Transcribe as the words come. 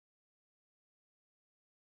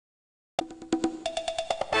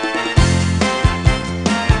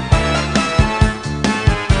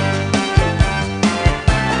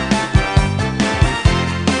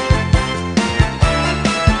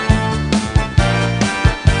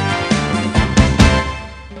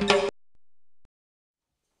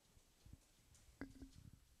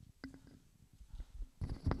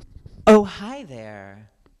Hi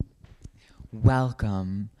there.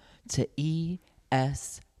 Welcome to ESP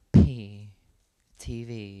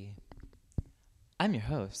TV. I'm your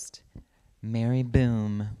host, Mary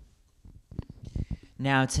Boom.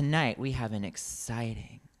 Now tonight we have an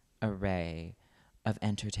exciting array of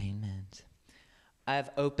entertainment.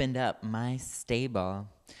 I've opened up my stable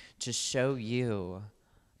to show you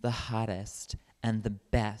the hottest and the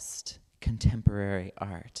best contemporary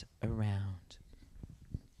art around.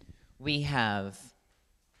 We have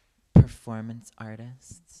performance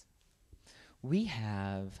artists. We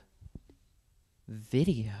have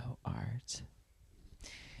video art.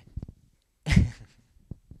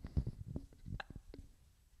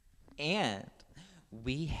 And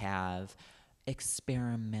we have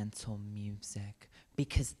experimental music,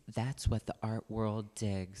 because that's what the art world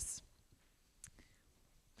digs.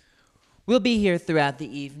 We'll be here throughout the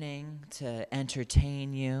evening to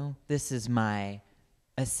entertain you. This is my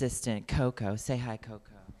assistant, Coco. Say hi,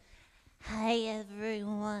 Coco. Hi,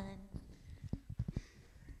 everyone.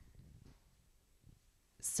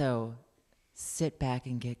 So, sit back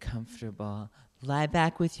and get comfortable. Lie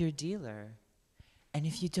back with your dealer. And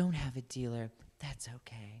if you don't have a dealer, that's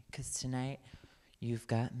okay, because tonight you've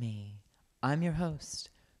got me. I'm your host,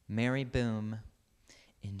 Mary Boom.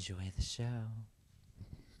 Enjoy the show.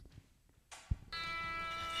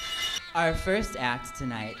 Our first act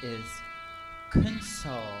tonight is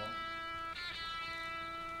Kunsole,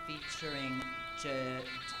 featuring Juba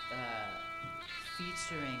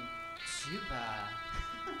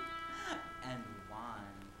and Juan.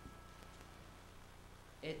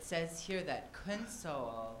 It says here that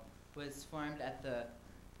Kunsole was formed at the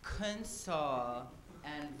Kunsole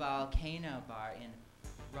and Volcano Bar in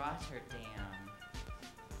Rotterdam,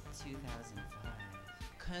 2005.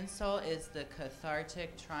 Kunsole is the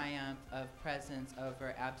cathartic triumph of presence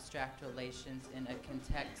over abstract relations in a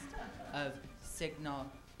context of signal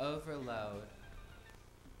overload.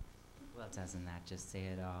 Well, doesn't that just say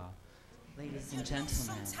it all? Ladies and gentlemen,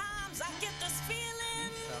 sometimes I get this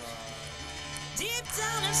feeling Kunsole. deep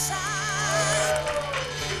down inside.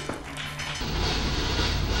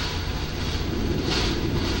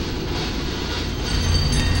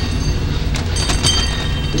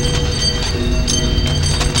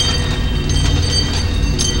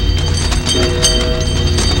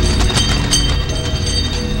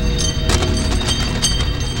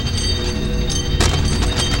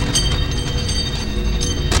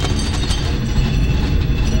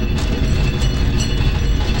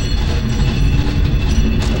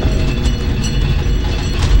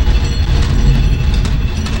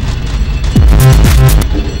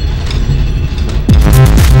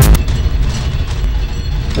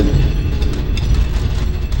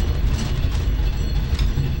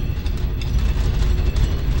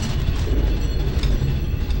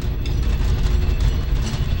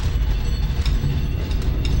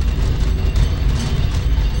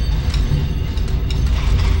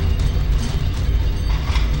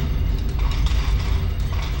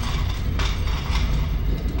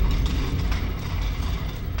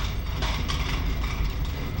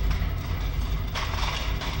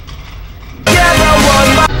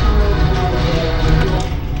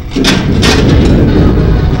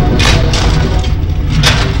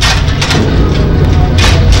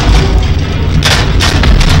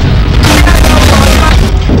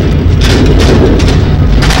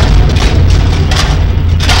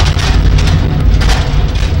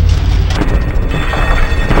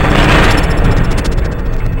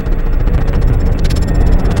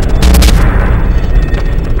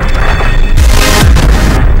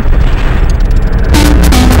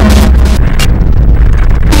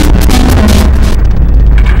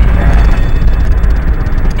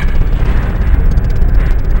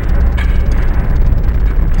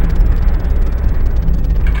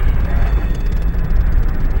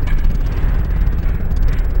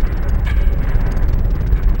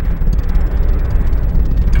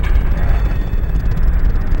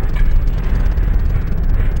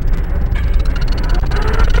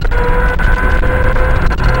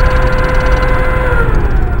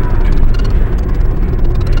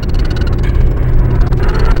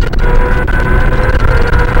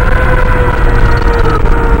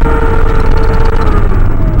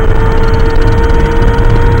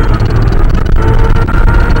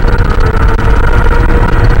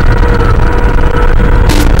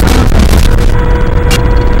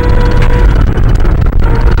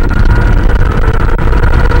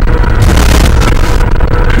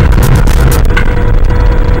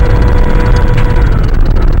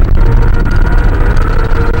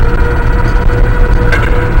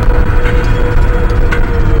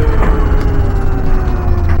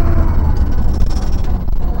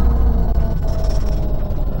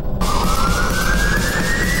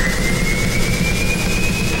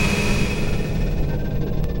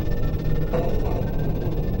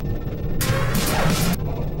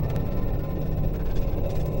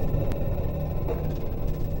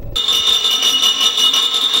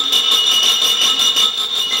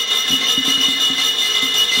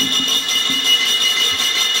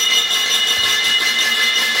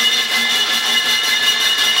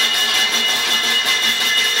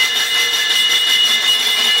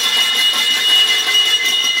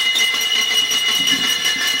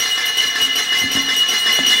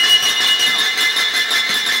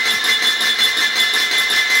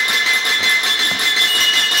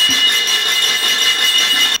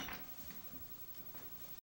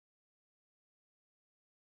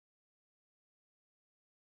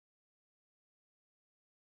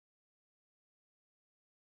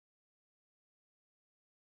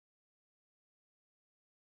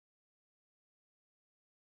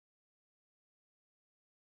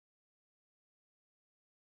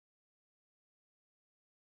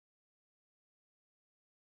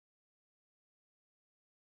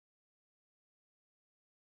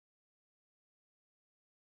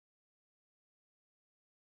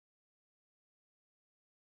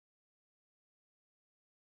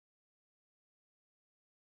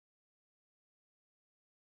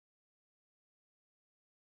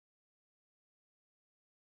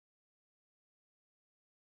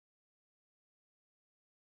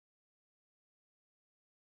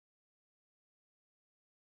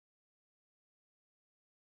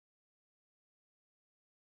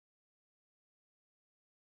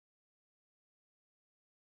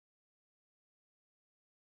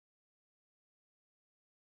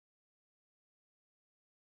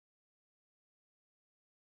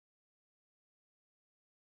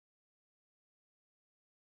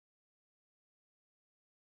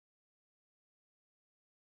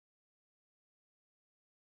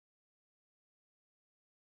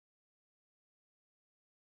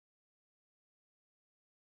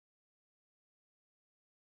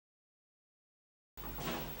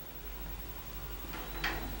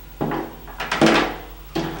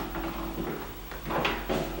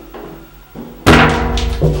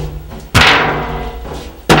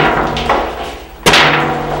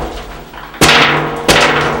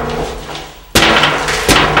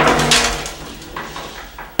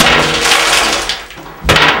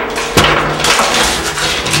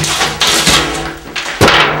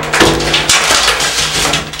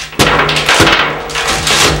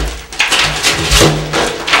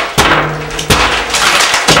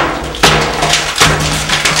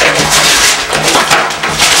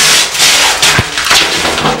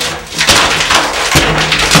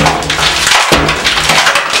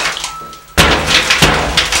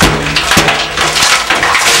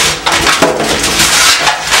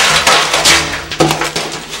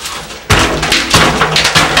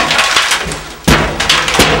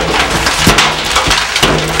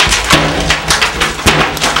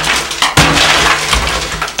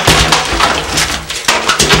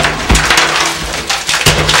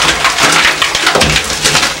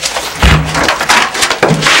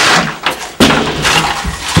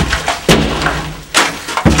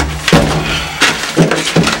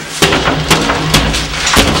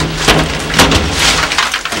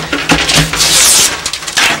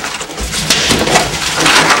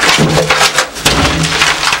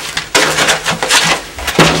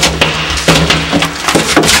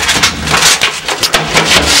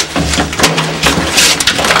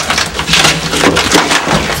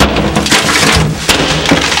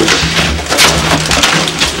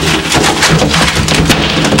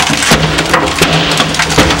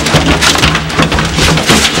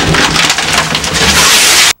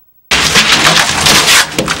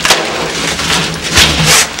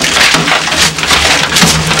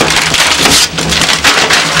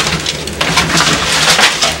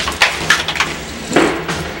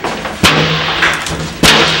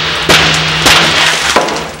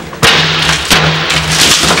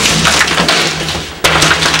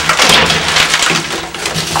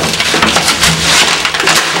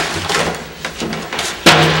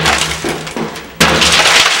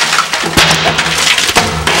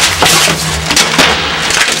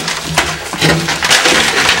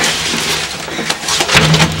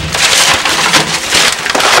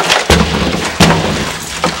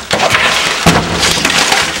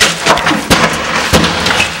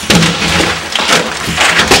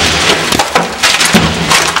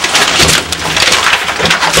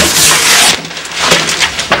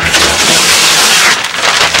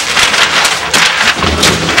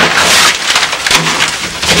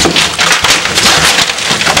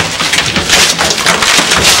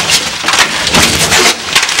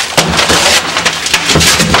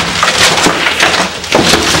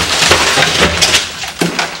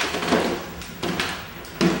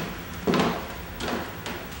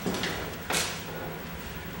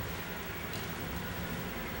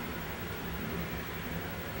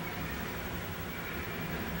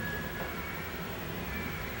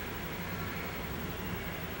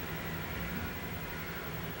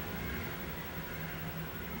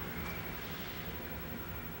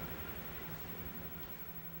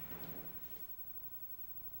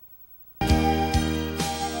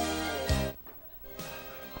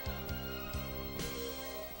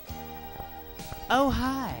 Oh,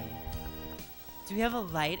 hi. Do we have a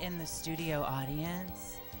light in the studio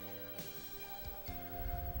audience?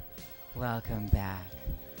 Welcome back.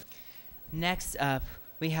 Next up,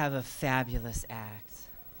 we have a fabulous act.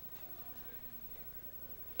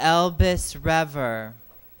 Elbis Rever.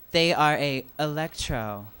 They are a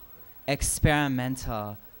electro,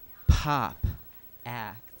 experimental, pop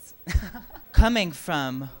act. Coming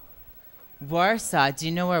from Warsaw. Do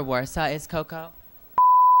you know where Warsaw is, Coco?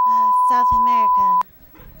 South America.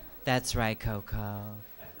 That's right, Coco.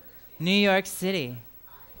 New York City,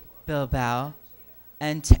 Bilbao,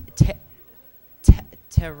 and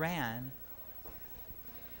Tehran.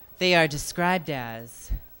 They are described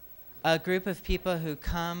as a group of people who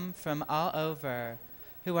come from all over,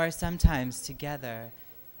 who are sometimes together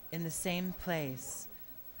in the same place.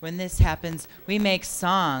 When this happens, we make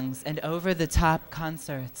songs and over-the-top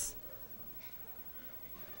concerts.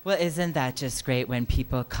 Well, isn't that just great when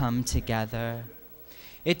people come together?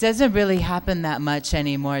 It doesn't really happen that much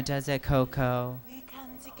anymore, does it, Coco? We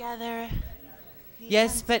come together.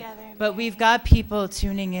 Yes, but we've got people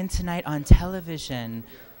tuning in tonight on television.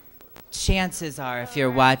 Chances are, if you're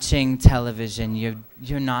watching television,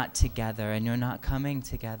 you're not together and you're not coming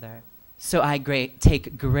together. So I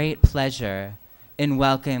take great pleasure in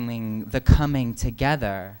welcoming the coming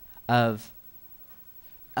together of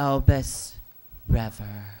Elbis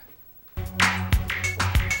Rever.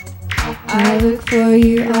 I look for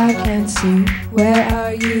you, I can't see. Where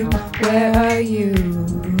are you? Where are you?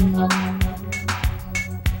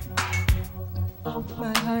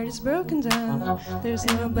 My heart is broken down. There's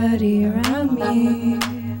nobody around me.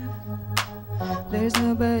 There's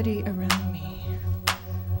nobody around me.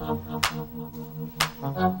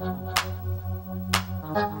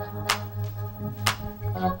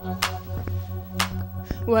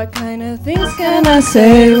 What kind of things can I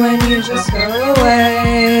say when you just go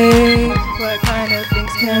away? What kind of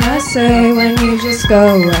things can I say when you just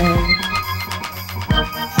go away?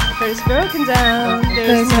 There's broken down,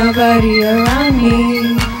 there's nobody around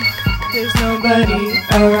me. There's nobody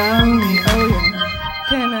around me, oh yeah.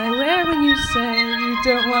 Can I wear when you say you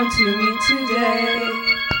don't want to meet today?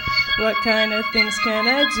 What kind of things can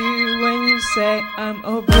I do when you say I'm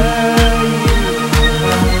over you?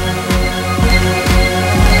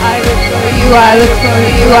 I look for you, I look for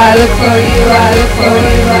you, I look for you, I look for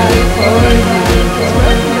you, I look for you.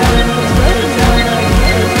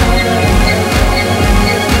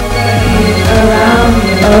 Around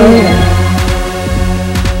me, oh yeah.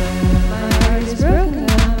 My heart is broken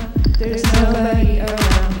down, there's nobody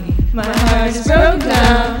around me. My heart is broken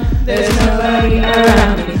down, there's nobody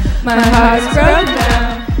around me. My heart is broken down,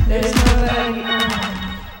 there's nobody around me.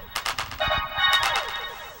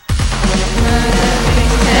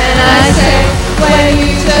 Can I say when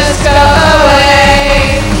you just go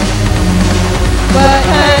away? What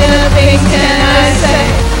kind of things can I say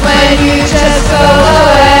when you just go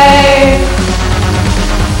away?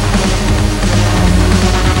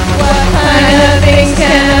 What kind of things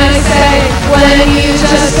can I say when you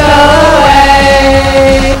just go away?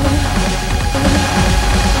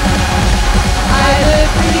 I look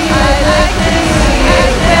for you, I can see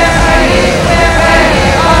it. Where are you? Where are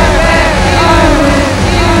you? Where are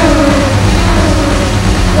you?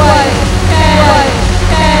 What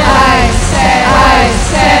can I say?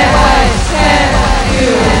 What can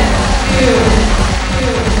you?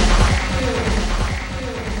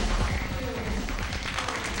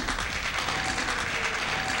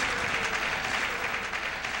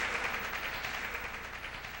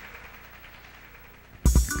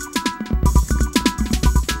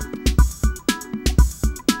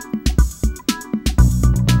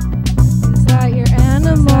 Is that your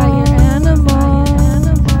animal?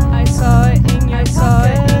 I saw it in your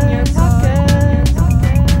pocket.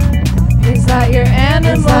 Is that your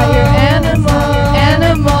animal?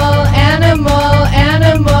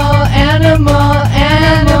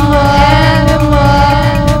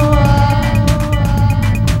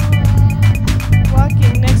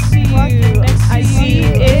 Walking next to you, I see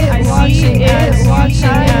it watching your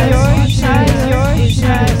shoes,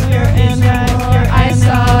 your animal. I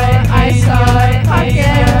saw it, pocket,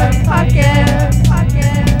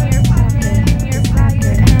 your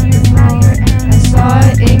animal. I saw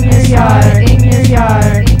it in your yard.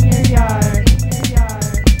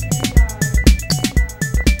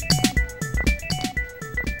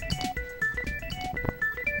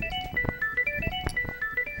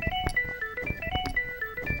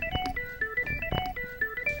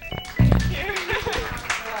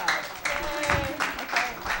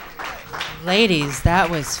 Ladies, that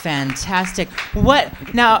was fantastic. What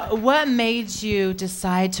made you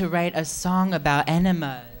decide to write a song about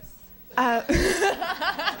enemas?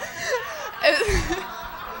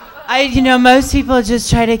 Most people just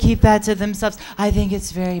try to keep that to themselves. I think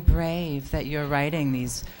it's very brave that you're writing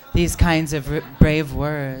these kinds of brave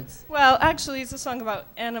words. Well, actually, it's a song about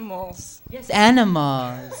animals. Yes,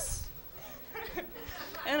 animals.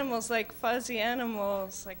 Animals, like fuzzy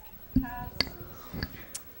animals, like cats.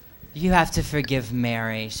 You have to forgive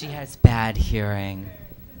Mary. She has bad hearing.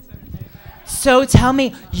 So tell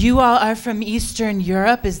me, you all are from Eastern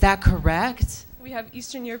Europe, is that correct? We have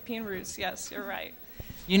Eastern European roots, yes, you're right.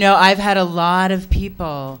 I've had a lot of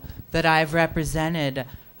people that I've represented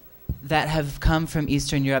that have come from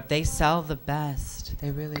Eastern Europe. They sell the best.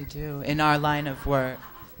 They really do in our line of work.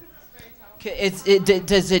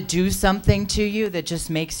 Does it do something to you that just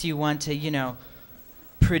makes you want to,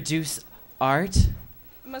 produce art? It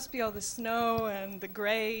must be all the snow and the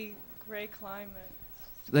gray climate.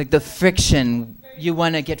 Like the friction. You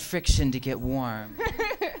want to get friction to get warm.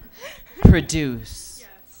 Produce.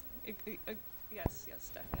 Yes,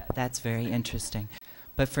 definitely. That's very interesting.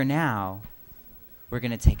 But for now, we're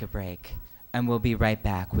going to take a break, and we'll be right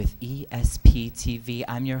back with ESP TV.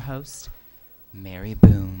 I'm your host, Mary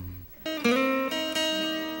Boom.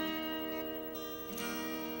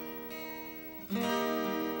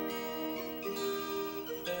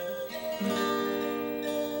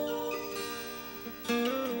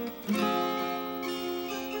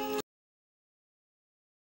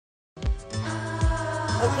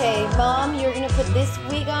 Okay, Mom, you're gonna put this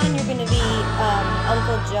wig on. You're gonna be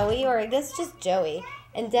Uncle Joey, or I guess just Joey.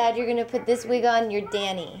 And Dad, you're gonna put this wig on. You're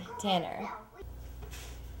Danny Tanner.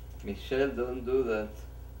 Michelle, don't do that.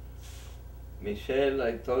 Michelle,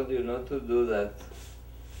 I told you not to do that.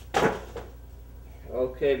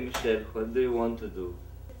 Okay, Michelle, what do you want to do?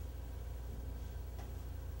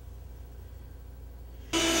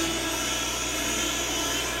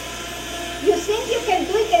 You think you can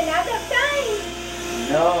do it another time?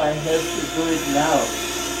 No, I have to do it now.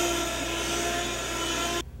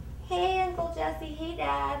 Hey, Uncle Jesse. Hey,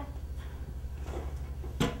 Dad.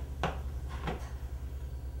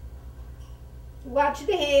 Watch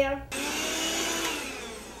the hair.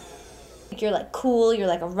 You're like cool. You're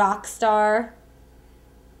like a rock star.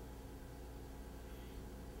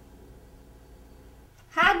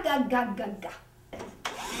 Ha ga ga ga ga.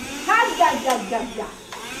 Ha ga ga ga ga.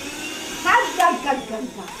 Ha ga ga ga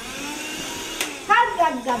ga. Ha ga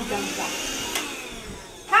ga ga ga.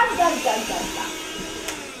 Ha ga ga ga ga.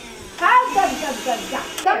 Ha ga ga ga ga.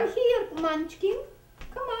 Come here, Munchkin.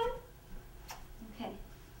 Come on. Okay.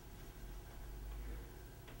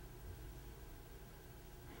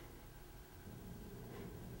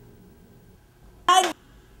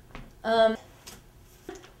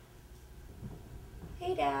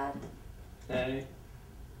 Hey, Dad. Hey.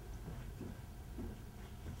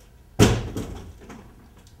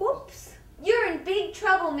 Oops. You're in big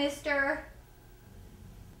trouble, mister.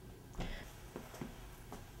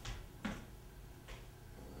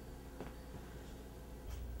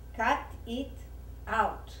 Cut it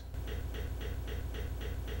out.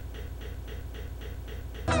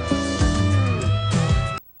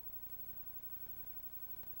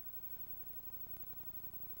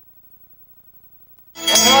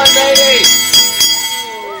 Come on, lady!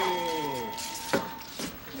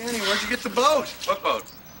 Annie, where'd you get the boat? What boat?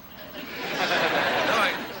 No,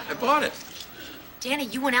 I bought it. Danny,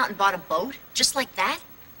 you went out and bought a boat? Just like that?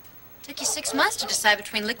 Took you 6 months to decide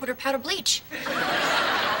between liquid or powder bleach.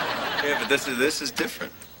 Yeah, but this is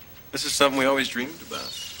different. This is something we always dreamed about.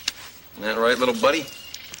 Isn't that right, little buddy?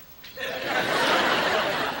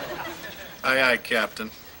 Aye,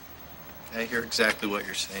 Captain. I hear exactly what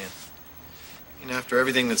you're saying. After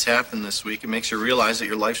everything that's happened this week, it makes you realize that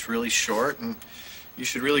your life's really short and you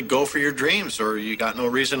should really go for your dreams, or you got no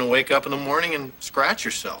reason to wake up in the morning and scratch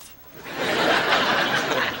yourself.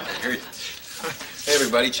 I hear you. Hey,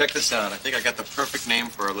 everybody, check this out. I think I got the perfect name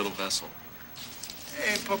for our little vessel.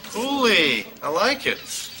 Hey, Papuli. I like it.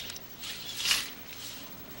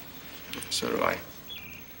 So do I.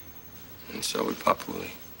 And so would Papuli.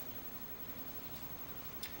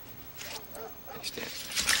 Thanks, Dan.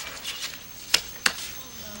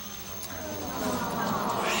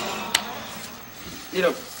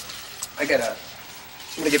 I'm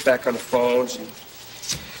gonna get back on the phones and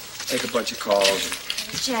make a bunch of calls.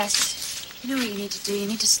 Jess, you know what you need to do? You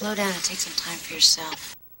need to slow down and take some time for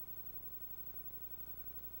yourself.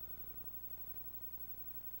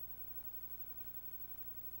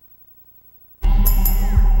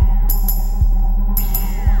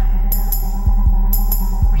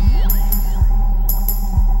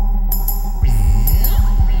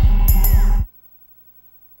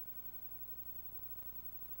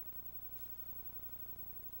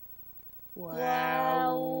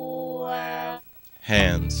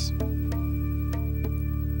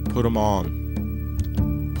 Put 'em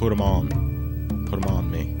on. Put 'em on. Put 'em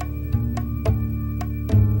on me.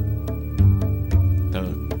 The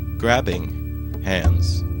grabbing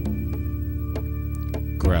hands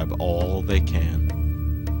grab all they can.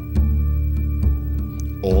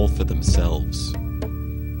 All for themselves.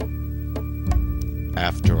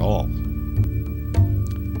 After all,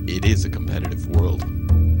 it is a competitive world.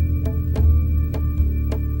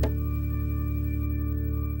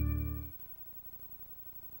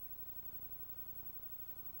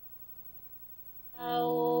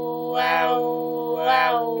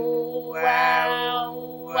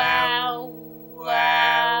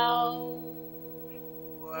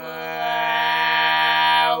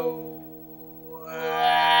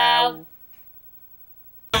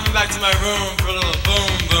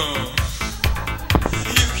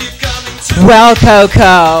 Well,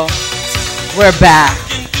 Coco, we're back.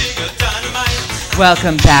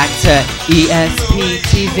 Welcome back to ESP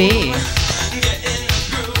TV.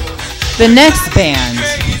 The next band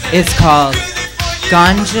is called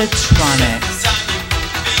Ganjatronics.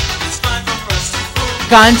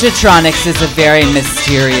 Ganjatronics is a very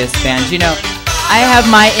mysterious band. You know, I have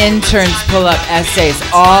my interns pull up essays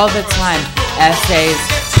all the time. Essays,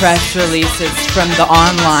 press releases from the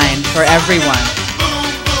online for everyone.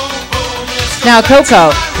 Now,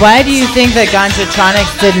 Coco, why do you think that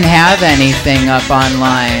Ganjatronics didn't have anything up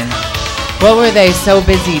online? What were they so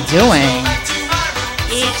busy doing?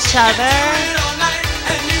 Each other.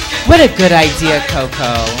 What a good idea,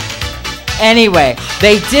 Coco. Anyway,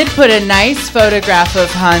 they did put a nice photograph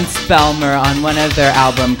of Hans Bellmer on one of their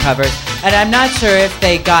album covers, and I'm not sure if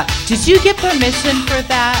they got... Did you get permission for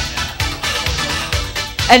that?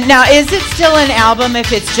 And now, is it still an album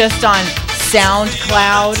if it's just on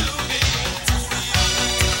SoundCloud?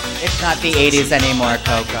 It's not the 80s anymore,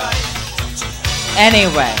 Coco.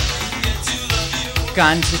 Anyway,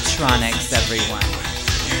 Ganjatronics, everyone.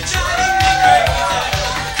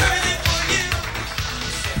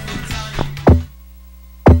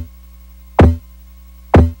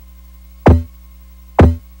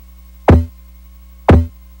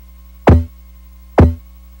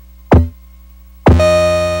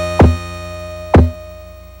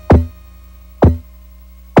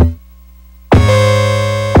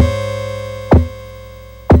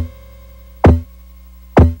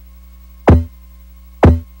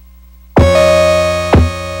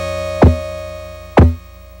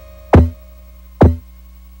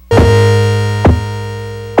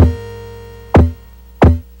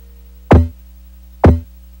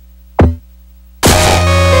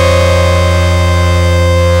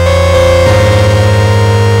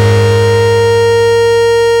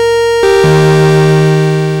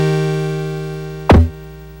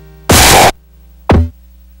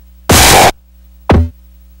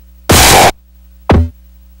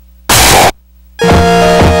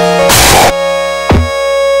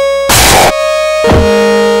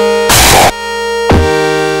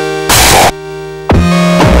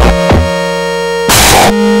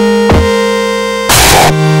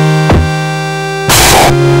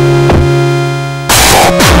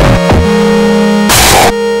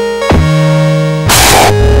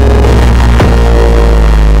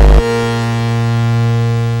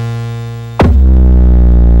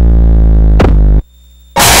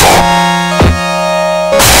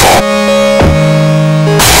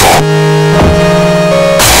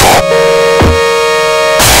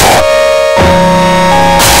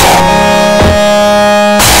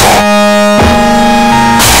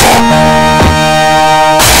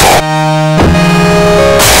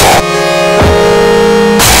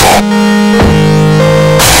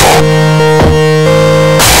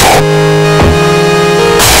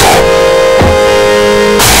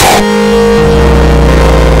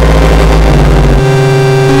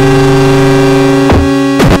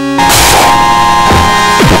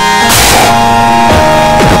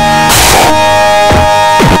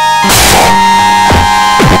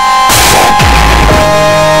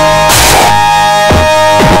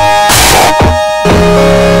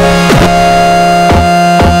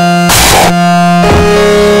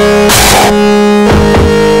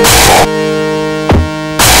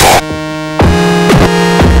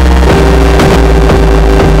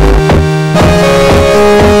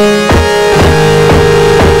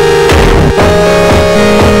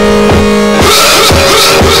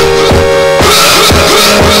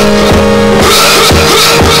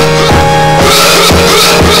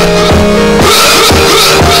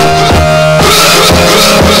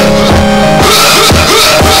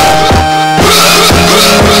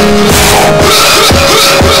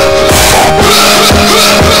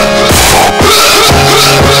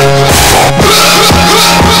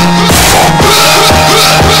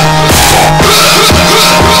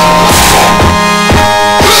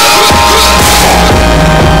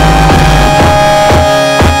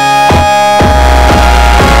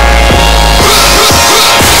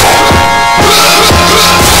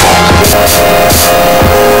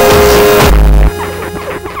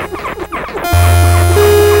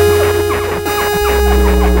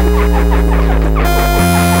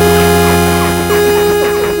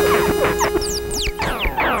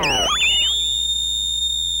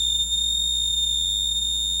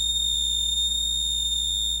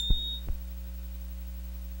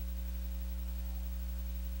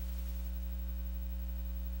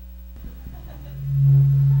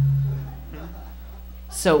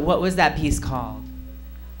 So what was that piece called?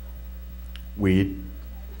 Weed.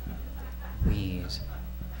 Weed.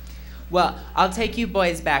 Well, I'll take you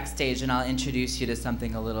boys backstage and I'll introduce you to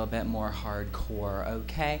something a little bit more hardcore,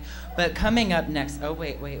 okay? But coming up next, oh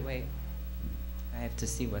wait. I have to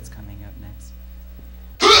see what's coming up next.